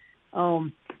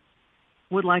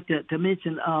 Would like to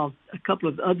mention a couple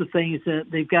of other things. That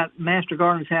they've got Master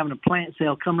Gardeners having a plant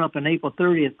sale coming up on April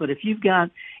 30th. But if you've got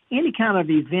any kind of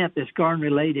event that's garden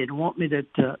related and want me to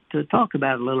talk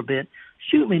about it a little bit,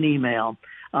 shoot me an email,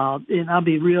 and I'll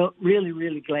be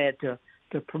really glad to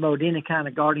promote any kind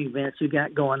of gardening events you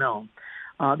got going on.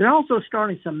 They're also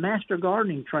starting some Master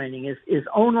Gardening training. Is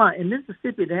online in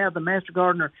Mississippi. To have the Master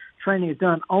Gardener training is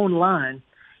done online.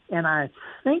 And I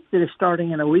think that it's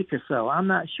starting in a week or so. I'm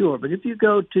not sure. But if you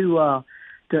go to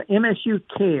MSU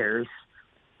Cares,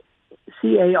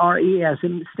 CARES,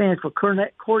 it stands for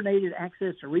Coordinated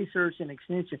Access to Research and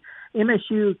Extension,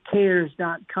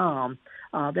 MSUcares.com,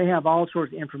 they have all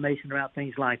sorts of information about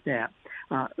things like that.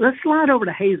 Let's slide over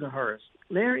to Hazelhurst.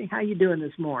 Larry, how you doing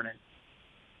this morning?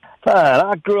 Fine.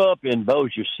 I grew up in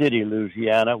Bossier City,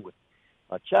 Louisiana, with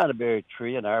a chinaberry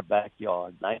tree in our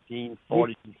backyard,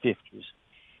 1940s and 50s.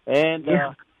 And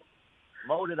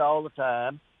mowed it all the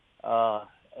time.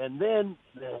 And then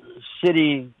the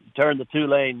city turned the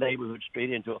 2-lane neighborhood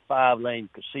street into a 5-lane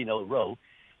casino row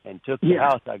and took the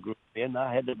house I grew up in.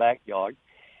 I had the backyard.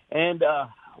 And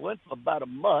went for about a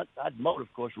month. I'd mowed,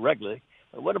 of course, regularly.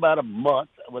 I went about a month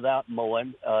without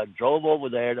mowing, drove over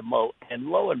there to mow. And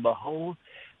lo and behold,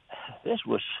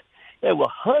 there were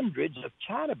hundreds of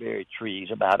chinaberry trees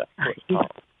about a foot tall.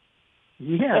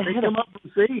 Yeah, they come up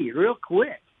from seed real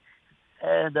quick.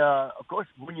 And of course,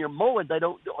 when you're mowing,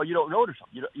 you don't notice them.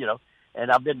 You know. And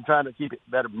I've been trying to keep it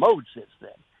better mowed since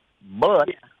then. But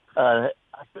I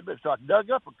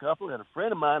dug up a couple, and a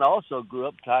friend of mine also grew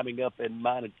up climbing up in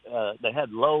mine. They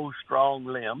had low, strong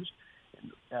limbs,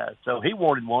 so he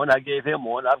wanted one. I gave him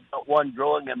one. I've got one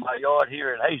growing in my yard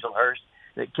here in Hazelhurst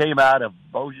that came out of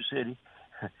Bossier City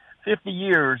 50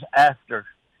 years after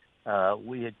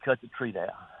we had cut the tree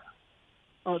down.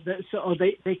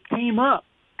 They came up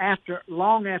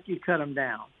long after you cut them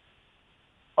down.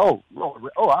 Oh, Lord.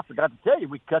 Oh, I forgot to tell you,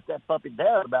 we cut that puppy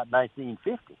down about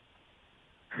 1950.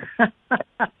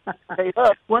 Came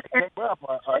up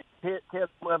 10,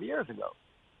 12 years ago.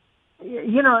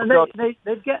 You know,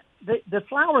 they've got the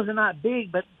flowers are not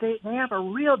big, but they have a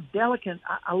real delicate.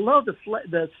 I love the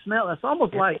smell. It's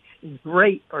almost like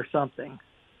grape or something.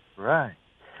 Right.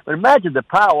 But imagine the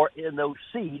power in those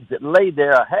seeds that lay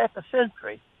there a half a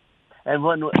century. And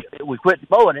when we quit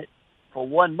mowing it for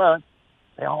 1 month,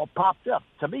 they all popped up.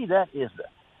 To me, that is the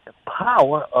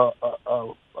power of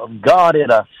God in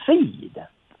a seed.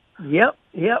 Yep.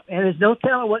 And there's no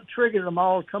telling what triggered them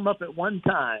all to come up at one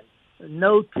time.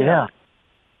 No telling.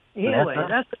 Yeah. Anyway,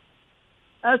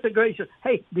 that's a great show.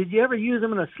 Hey, did you ever use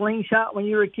them in a slingshot when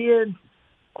you were a kid?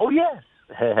 Oh, yes.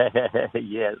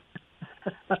 Yes.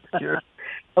 Sure.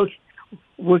 Okay.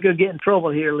 We're going to get in trouble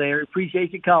here, Larry.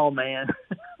 Appreciate your call, man.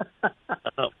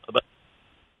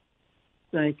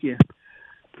 Thank you.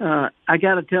 I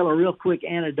got to tell a real quick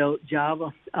anecdote,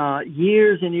 Java.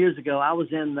 Years and years ago, I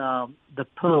was in the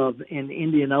pub in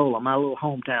Indianola, my little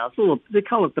hometown. They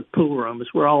call it the pool room.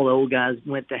 It's where all the old guys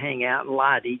went to hang out and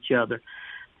lie to each other.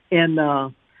 And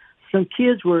some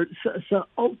kids were,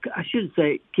 I shouldn't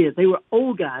say kids, they were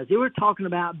old guys. They were talking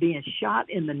about being shot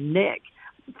in the neck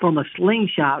from a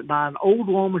slingshot by an old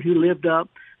woman who lived up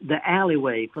the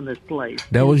alleyway from this place.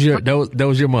 That was your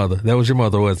mother. That was your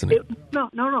mother, wasn't it?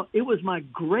 No. It was my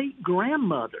great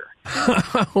grandmother.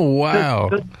 Wow.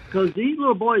 Because these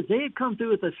little boys, they had come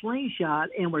through with a slingshot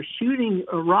and were shooting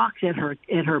rocks at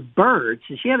her birds.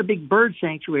 And she had a big bird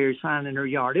sanctuary sign in her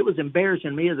yard. It was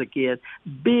embarrassing me as a kid.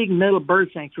 Big metal bird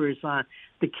sanctuary sign.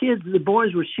 The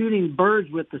boys were shooting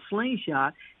birds with the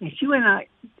slingshot, and she went out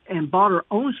and bought her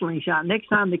own slingshot. Next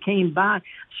time they came by,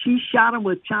 she shot them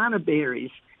with china berries,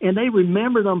 and they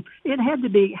remember them. It had to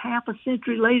be half a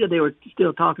century later they were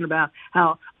still talking about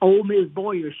how old Miss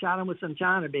Boyer shot them with some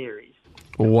china berries.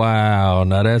 Wow,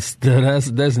 now that's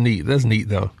neat. That's neat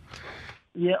though.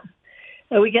 Yep.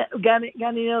 We got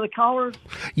any other callers?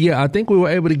 Yeah, I think we were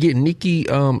able to get Nikki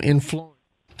in Florence.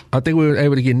 I think we were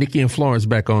able to get Nikki and Florence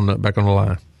back on the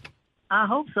line. I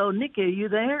hope so. Nikki, are you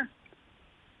there?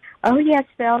 Oh, yes,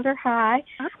 Felder. Hi.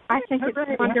 I think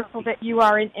it's wonderful that you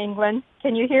are in England.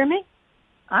 Can you hear me?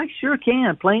 I sure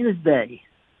can, plain as day.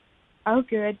 Oh,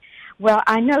 good. Well,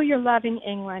 I know you're loving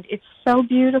England. It's so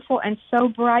beautiful and so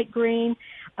bright green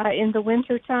in the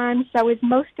wintertime. So is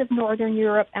most of Northern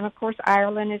Europe, and, of course,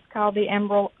 Ireland is called the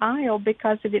Emerald Isle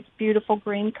because of its beautiful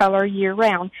green color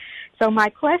year-round. So my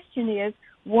question is,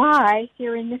 why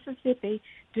here in Mississippi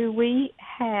do we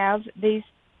have these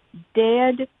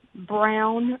dead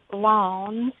brown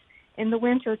lawns in the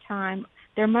wintertime?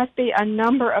 There must be a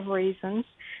number of reasons.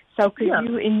 So could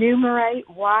you enumerate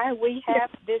why we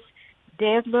have this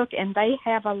dead look and they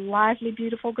have a lively,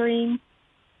 beautiful green?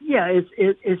 Yeah,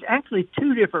 it's actually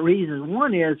two different reasons.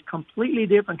 One is completely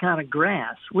different kind of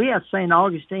grass. We have St.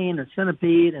 Augustine and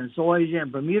centipede and zoysia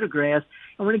and Bermuda grass,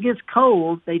 and when it gets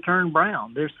cold, they turn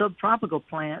brown. They're subtropical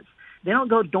plants. They don't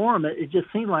go dormant, it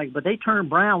just seems like, but they turn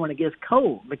brown when it gets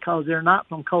cold because they're not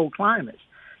from cold climates.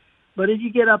 But as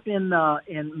you get up in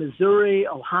Missouri,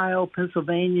 Ohio,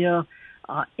 Pennsylvania,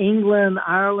 England,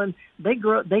 Ireland, they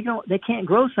can't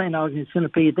grow St. Augustine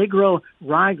centipede. They grow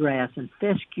ryegrass and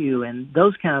fescue and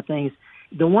those kind of things.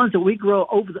 The ones that we grow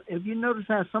have you noticed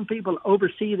how some people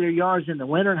oversee their yards in the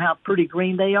winter and how pretty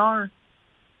green they are?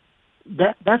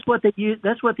 That's what they use.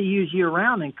 That's what they use year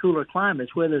round in cooler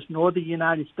climates, whether it's northern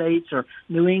United States or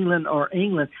New England or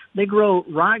England. They grow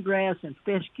ryegrass and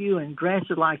fescue and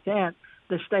grasses like that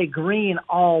stay green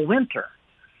all winter.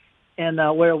 And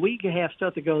where we can have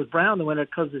stuff that goes brown in the winter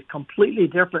because it's completely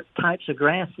different types of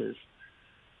grasses.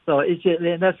 So it's just,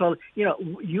 and that's all. You know,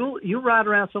 you ride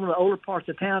around some of the older parts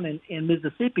of town in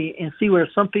Mississippi and see where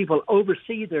some people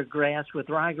oversee their grass with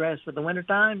ryegrass for the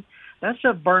wintertime. That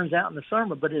stuff burns out in the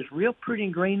summer, but it's real pretty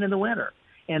and green in the winter.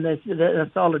 And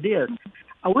that's all it is.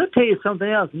 I will tell you something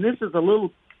else, and this is a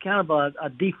little kind of a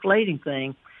deflating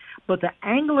thing, but the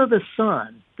angle of the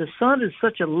sun is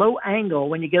such a low angle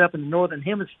when you get up in the northern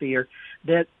hemisphere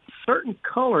that certain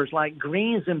colors like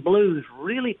greens and blues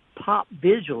really pop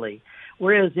visually,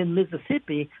 whereas in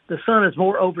Mississippi, the sun is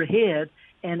more overhead,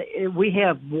 and we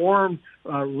have warm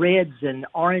reds and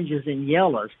oranges and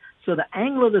yellows. So the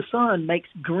angle of the sun makes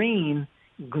greener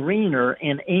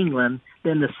in England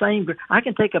than the same. I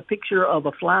can take a picture of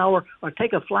a flower or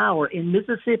take a flower in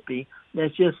Mississippi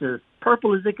that's just as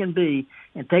purple as it can be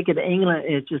and take it to England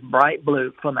and it's just bright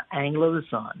blue from the angle of the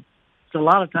sun. So a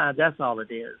lot of times that's all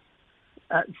it is.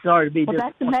 Sorry to be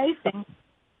that's amazing.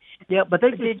 Yeah, but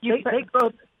they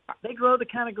grow the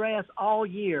kind of grass all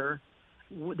year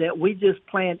that we just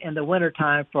plant in the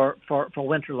wintertime for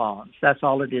winter lawns. That's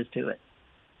all it is to it.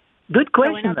 Good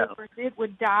question, so in other though. Words, it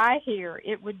would die here.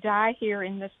 It would die here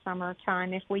in the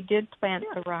summertime if we did plant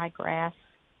the ryegrass.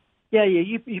 Yeah.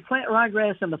 You plant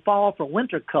ryegrass in the fall for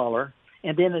winter color,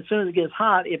 and then as soon as it gets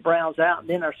hot, it browns out, and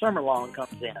then our summer lawn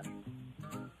comes in.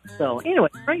 So anyway,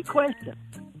 great question.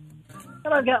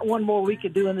 And I've got one more we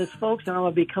could do in this, folks, and I'm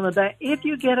going to be coming back. If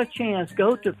you get a chance,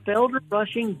 go to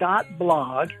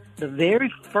felderrushing.blog. The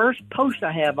very first post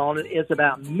I have on it is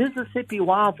about Mississippi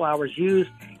wildflowers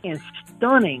used in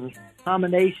stunning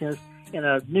combinations in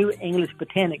a new English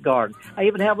botanic garden. I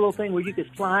even have a little thing where you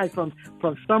could slide from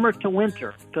summer to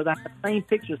winter, because I have the same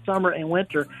picture summer and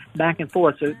winter back and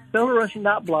forth. So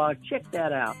felderrushing.blog, check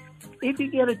that out. If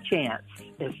you get a chance,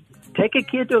 take a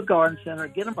kid to a garden center,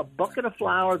 get them a bucket of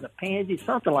flowers, a pansy,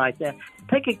 something like that.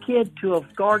 Take a kid to a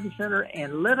garden center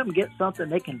and let them get something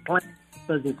they can plant,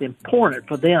 because it's important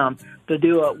for them to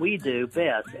do what we do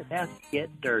best. It has to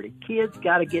get dirty. Kids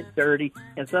got to get dirty.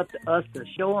 It's up to us to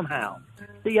show them how.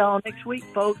 See y'all next week,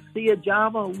 folks. See you,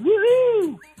 Java.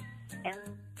 Woohoo! And